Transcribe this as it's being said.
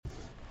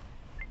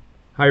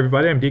Hi,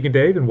 everybody. I'm Deacon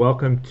Dave, and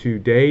welcome to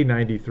day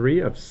 93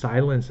 of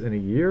Silence in a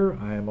Year.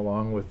 I am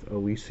along with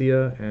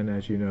Alicia, and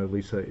as you know,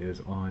 Lisa is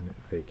on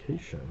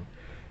vacation.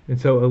 And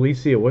so,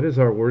 Alicia, what is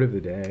our word of the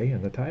day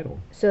and the title?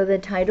 So the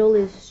title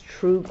is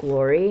True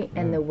Glory,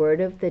 and Mm. the word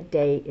of the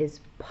day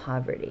is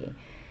poverty.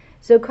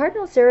 So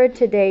Cardinal Sarah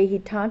today, he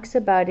talks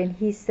about and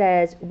he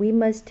says we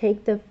must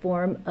take the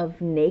form of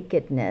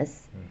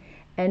nakedness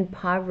and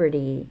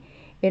poverty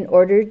in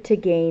order to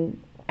gain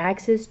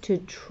access to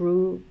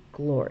true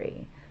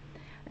glory.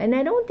 And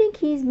I don't think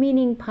he's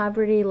meaning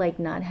poverty like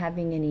not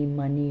having any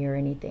money or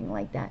anything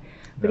like that.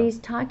 But No. he's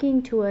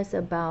talking to us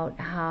about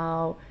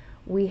how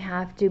we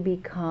have to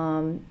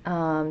become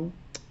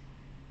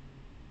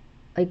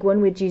like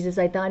one with Jesus.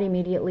 I thought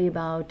immediately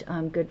about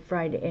Good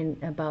Friday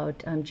and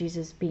about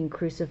Jesus being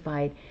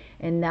crucified,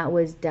 and that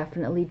was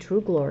definitely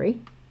true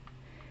glory,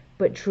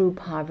 but true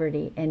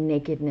poverty and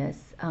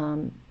nakedness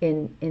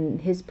in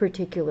his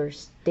particular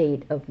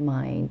state of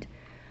mind.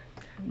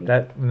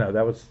 That no,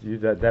 that was you.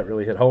 That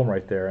really hit home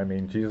right there. I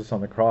mean, Jesus on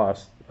the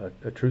cross,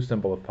 a true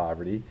symbol of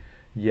poverty,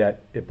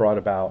 yet it brought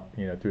about,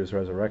 through his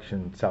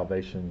resurrection,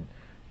 salvation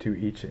to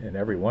each and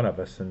every one of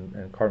us.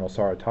 And Cardinal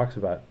Sarah talks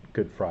about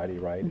Good Friday,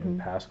 right, and Mm-hmm.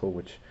 Paschal,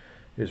 which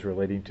is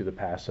relating to the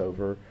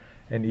Passover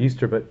and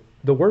Easter. But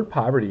the word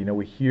poverty,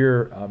 we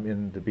hear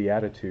in the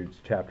Beatitudes,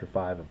 chapter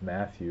 5 of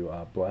Matthew,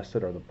 blessed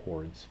are the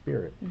poor in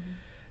spirit. Mm-hmm.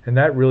 And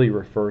that really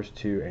refers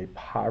to a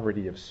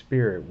poverty of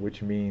spirit,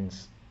 which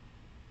means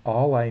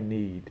all I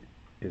need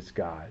is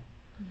God.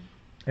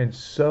 And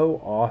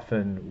so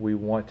often we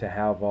want to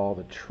have all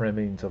the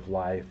trimmings of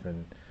life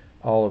and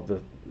all of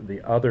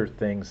the other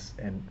things,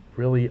 and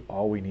really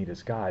all we need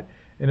is God.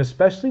 And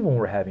especially when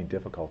we're having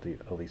difficulty,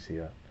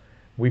 Alicia,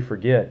 we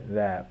forget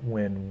that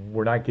when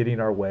we're not getting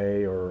our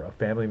way or a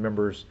family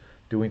member's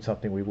doing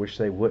something we wish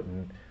they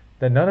wouldn't,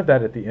 then none of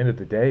that at the end of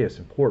the day is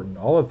important.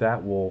 All of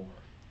that will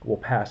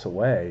pass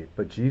away,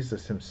 but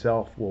Jesus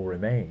himself will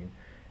remain.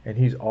 And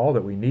he's all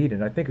that we need.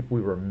 And I think if we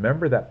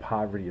remember that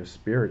poverty of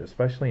spirit,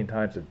 especially in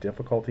times of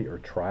difficulty or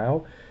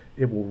trial,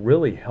 it will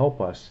really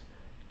help us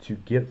to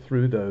get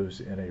through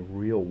those in a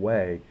real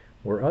way,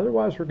 where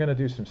otherwise we're going to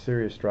do some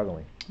serious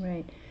struggling.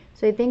 Right.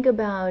 So I think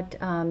about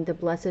the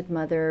Blessed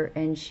Mother,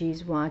 and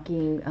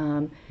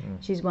Mm.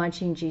 she's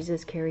watching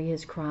Jesus carry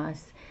his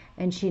cross,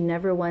 and she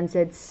never once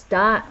said,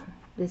 "Stop!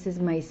 This is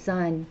my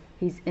son.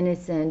 He's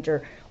innocent,"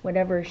 or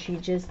whatever. She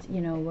just,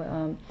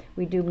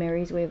 we do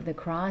Mary's Way of the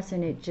Cross,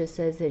 and it just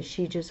says that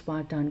she just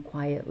walked on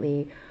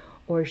quietly,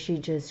 or she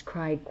just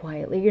cried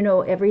quietly.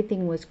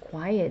 Everything was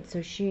quiet,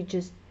 so she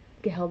just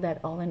held that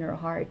all in her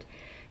heart.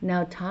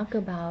 Now, talk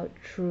about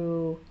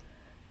true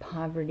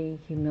poverty,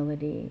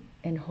 humility,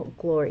 and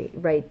glory,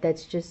 right?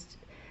 That's just,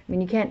 I mean,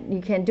 you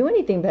can't do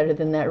anything better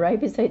than that, right?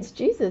 Besides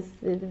Jesus,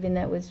 I mean,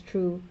 that was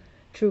true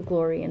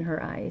glory in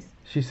her eyes,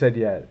 She said,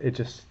 "Yeah, it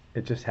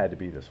just had to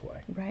be this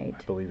way." right?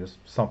 I believe it's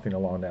something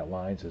along that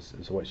lines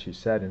is what she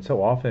said. And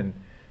so often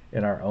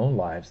in our own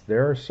lives,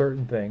 there are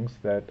certain things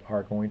that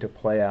are going to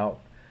play out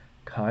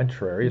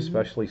contrary, Mm-hmm.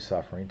 especially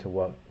suffering, to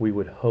what we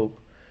would hope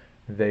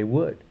they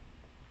would.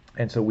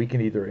 And so we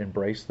can either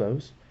embrace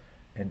those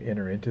and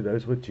enter into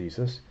those with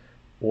Jesus,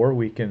 or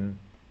we can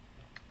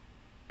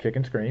kick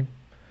and scream.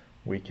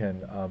 We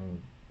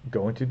can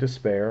go into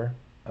despair.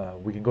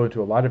 We can go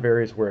into a lot of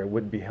areas where it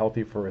wouldn't be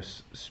healthy for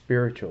us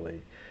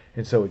spiritually.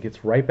 And so it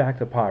gets right back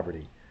to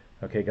poverty.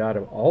 Okay, God,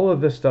 of all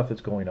of this stuff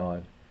that's going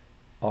on,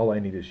 all I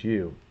need is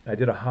you. I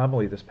did a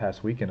homily this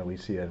past weekend,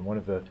 Alicia, and one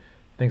of the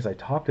things I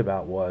talked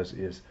about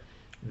is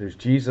there's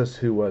Jesus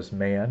who was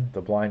man.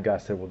 The blind guy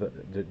said, "Well,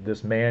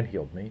 this man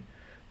healed me."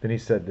 Then he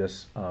said,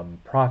 "This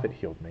prophet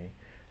healed me,"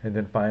 and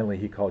then finally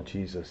he called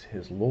Jesus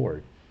his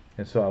Lord.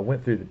 And so I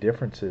went through the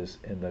differences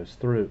in those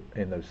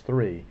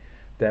three.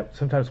 That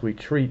sometimes we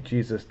treat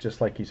Jesus just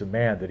like he's a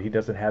man, that he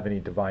doesn't have any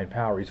divine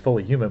power. He's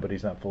fully human, but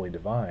he's not fully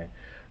divine,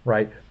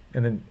 right?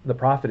 And then the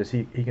prophet is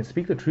he can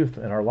speak the truth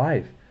in our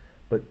life,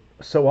 but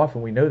so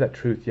often we know that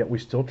truth, yet we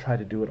still try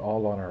to do it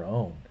all on our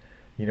own.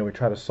 We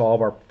try to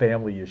solve our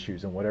family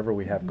issues and whatever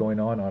we have Mm-hmm. going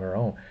on our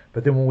own.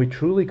 But then when we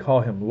truly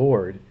call him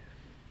Lord,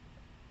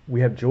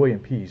 we have joy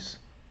and peace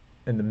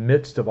in the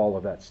midst of all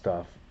of that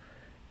stuff.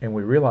 And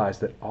we realize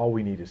that all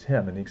we need is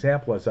him. And the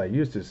example as I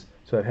used is,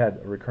 so I had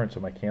a recurrence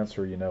of my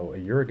cancer, a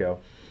year ago.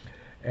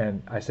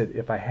 And I said,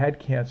 if I had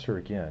cancer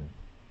again,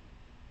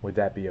 would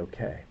that be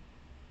okay?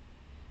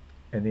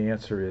 And the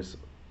answer is,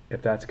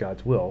 if that's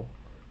God's will,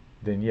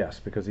 then yes,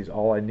 because he's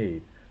all I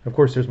need. Of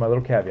course, there's my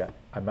little caveat.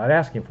 I'm not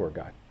asking for it,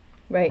 God,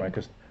 Right. right?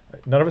 Because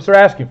none of us are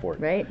asking for it.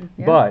 Right.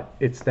 Yeah. But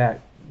it's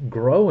that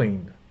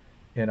growing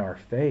in our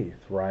faith,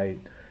 right,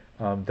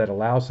 that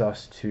allows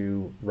us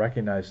to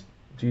recognize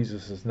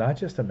Jesus is not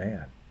just a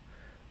man,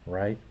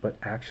 right, but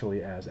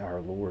actually as our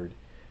Lord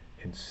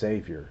and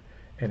Savior.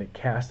 And it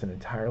casts an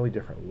entirely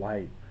different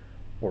light,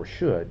 or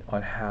should,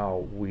 on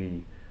how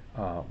we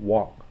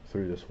walk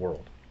through this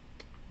world.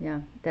 Yeah.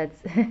 That's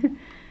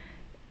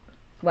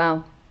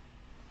wow.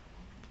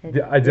 Did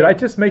I Yeah.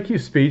 just make you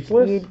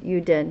speechless?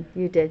 You did.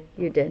 You did.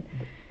 You did.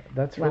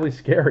 That's Wow. really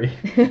scary.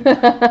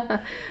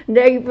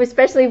 No,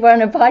 especially if we're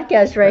on a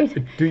podcast, right?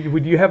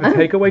 Would you have a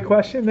takeaway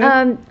question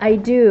then? I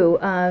do.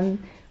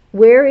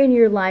 Where in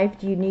your life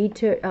do you need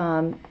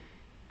to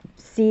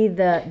see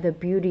the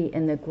beauty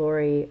and the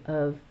glory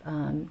of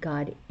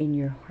God in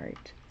your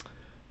heart?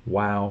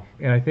 Wow.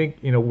 And I think,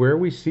 where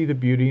we see the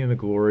beauty and the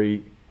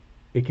glory,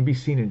 it can be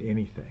seen in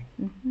anything.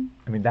 Hmm.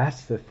 I mean,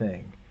 that's the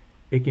thing.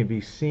 It can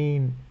be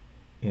seen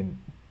in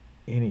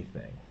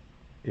anything.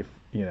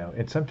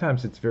 And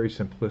sometimes it's very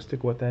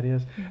simplistic what that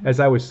is. As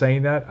I was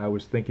saying that, I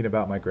was thinking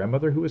about my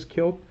grandmother who was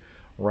killed,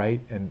 right?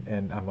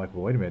 And I'm like,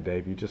 well, wait a minute,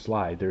 Dave, you just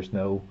lied. There's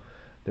no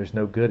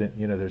good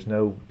there's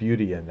no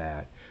beauty in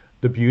that.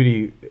 The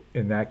beauty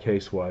in that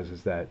case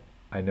is that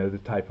I know the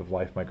type of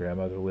life my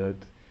grandmother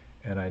lived,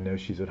 and I know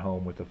she's at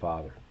home with the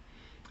Father,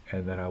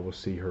 and that I will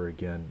see her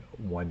again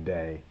one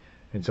day.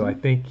 And so I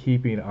think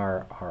keeping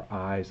our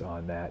eyes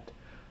on that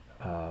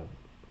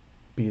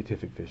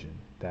beatific vision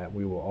that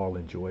we will all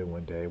enjoy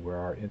one day, where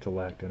our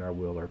intellect and our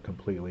will are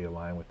completely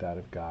aligned with that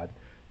of God,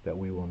 that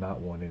we will not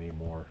want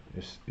anymore,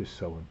 is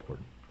so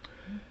important.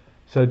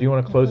 So do you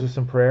want to close us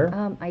in prayer?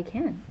 I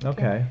can.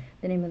 Okay. In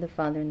the name of the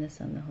Father, and the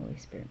Son, and the Holy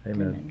Spirit.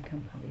 Amen.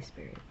 Come, Holy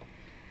Spirit.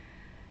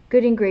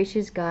 Good and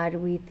gracious God,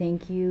 we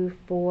thank you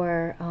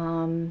for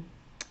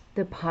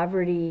the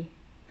poverty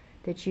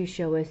that you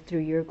show us through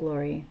your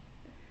glory.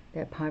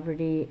 That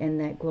poverty and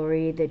that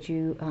glory that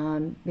you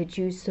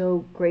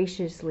so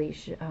graciously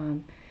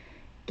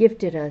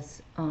gifted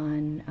us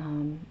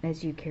on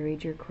as you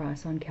carried your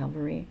cross on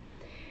Calvary.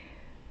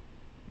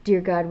 Dear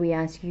God, we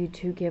ask you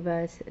to give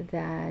us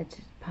that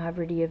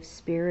poverty of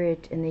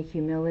spirit and the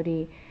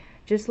humility,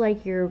 just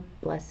like your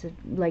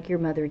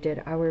mother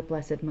did, our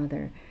blessed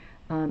mother,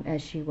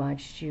 as she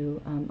watched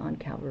you on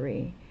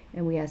Calvary.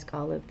 And we ask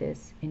all of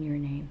this in your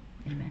name.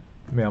 Amen.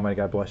 May Almighty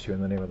God bless you in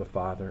the name of the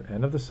Father,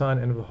 and of the Son,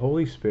 and of the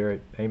Holy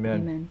Spirit.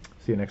 Amen. Amen.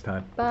 See you next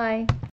time. Bye.